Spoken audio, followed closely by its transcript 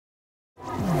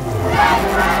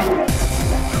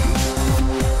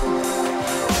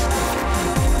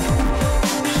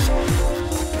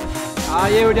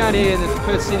Yeah, we're down here in the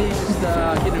Perth City, just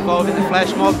getting involved in the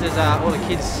Flash Mob. There's all the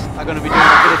kids are going to be doing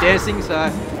a bit of dancing, so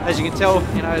as you can tell,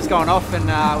 you know, it's going off, and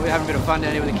we're having a bit of fun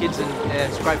down here with the kids, and yeah,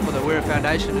 it's great for the Wirrpanda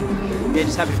Foundation, and yeah,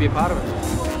 just happy to be a part of it.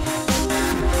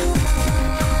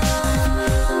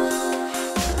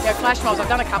 Yeah, Flash Mobs, I've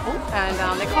done a couple,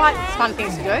 and they're quite fun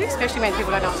things to do, especially when people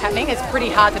don't know what's happening. It's pretty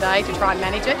hard today to try and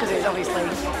manage it because there's obviously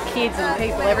kids and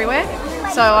people everywhere.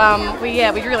 So we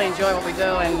really enjoy what we do,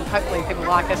 and hopefully people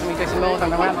like us and we do some more of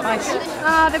them around the place.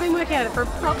 They've been working at it for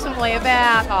approximately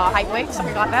about 8 weeks,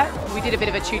 something like that. We did a bit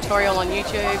of a tutorial on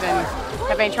YouTube and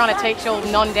have been trying to teach all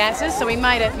non-dancers, so we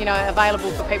made it, you know,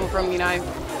 available for people from, you know,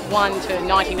 1 to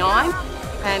 99.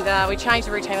 And we changed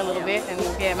the routine a little bit and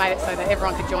yeah, made it so that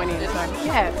everyone could join in. So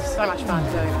yeah, it's so much fun to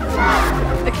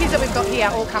do. The kids that we've got here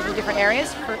all come from different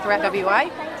areas throughout WA.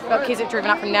 We've got kids that have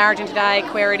driven up from Narrogin today,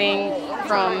 Quairading,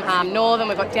 from Northern.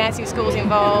 We've got dancing schools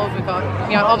involved. We've got,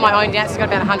 you know, of my own dancers, got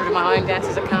about 100 of my own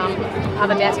dancers that come.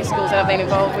 Other dancing schools that I've been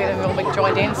involved with and we've all been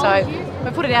joined in. So we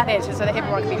put it out there so that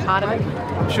everyone can be part of it.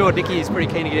 I'm sure Dickie is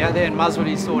pretty keen to get out there, and Muzz with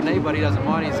his sore knee, but he doesn't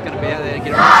mind. He's going to be out there and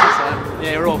get around. So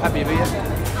yeah, we're all happy to be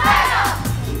here.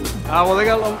 Well, they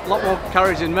got a lot more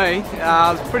courage than me.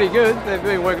 It's pretty good. They've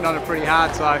been working on it pretty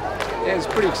hard, so yeah, it's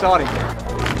pretty exciting.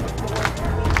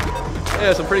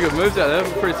 Yeah, some pretty good moves out there.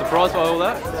 I'm pretty surprised by all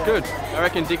that. It's good. I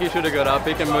reckon Dickie should have got up.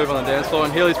 He can move on the dance floor,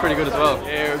 and Healy's pretty good as well.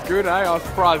 Yeah, it was good, eh? I was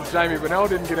surprised Jamie Bonnell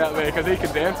didn't get out there because he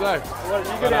can dance, eh? What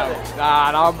did you get out there?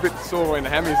 Nah, I'm a bit sore in the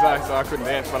hammies, eh, so I couldn't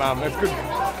dance. But it's good.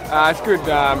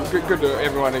 It's good. Good to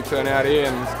everyone who turned out here,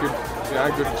 and it's good. You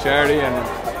know, good for charity and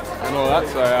all that.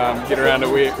 So get around to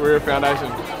Wirrpanda Foundation.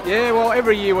 Yeah, well,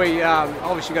 every year we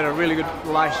obviously got a really good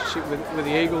relationship with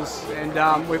the Eagles,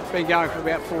 and we've been going for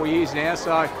about 4 years now.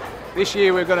 So this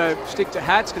year we're going to stick to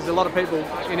hats because a lot of people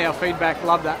in our feedback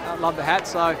love the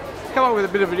hats. So come up with a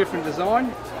bit of a different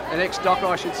design. An ex-docker,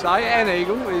 I should say, and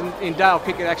eagle. In Dale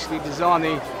Pickett actually designed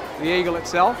the eagle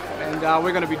itself, and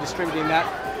we're going to be distributing that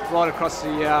right across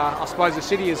the, I suppose, the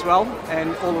city as well,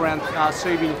 and all around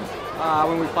CBD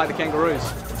when we play the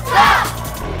Kangaroos.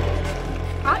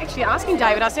 I'm actually asking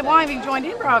David, I said, why have you joined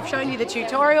in, bro? I've shown you the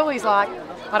tutorial. He's like,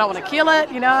 I don't want to kill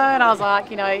it, you know, and I was like,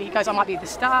 you know, he goes, I might be the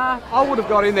star. I would have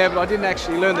got in there, but I didn't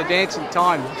actually learn the dance in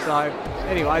time. So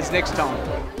anyways, next time.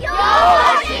 You're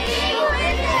watching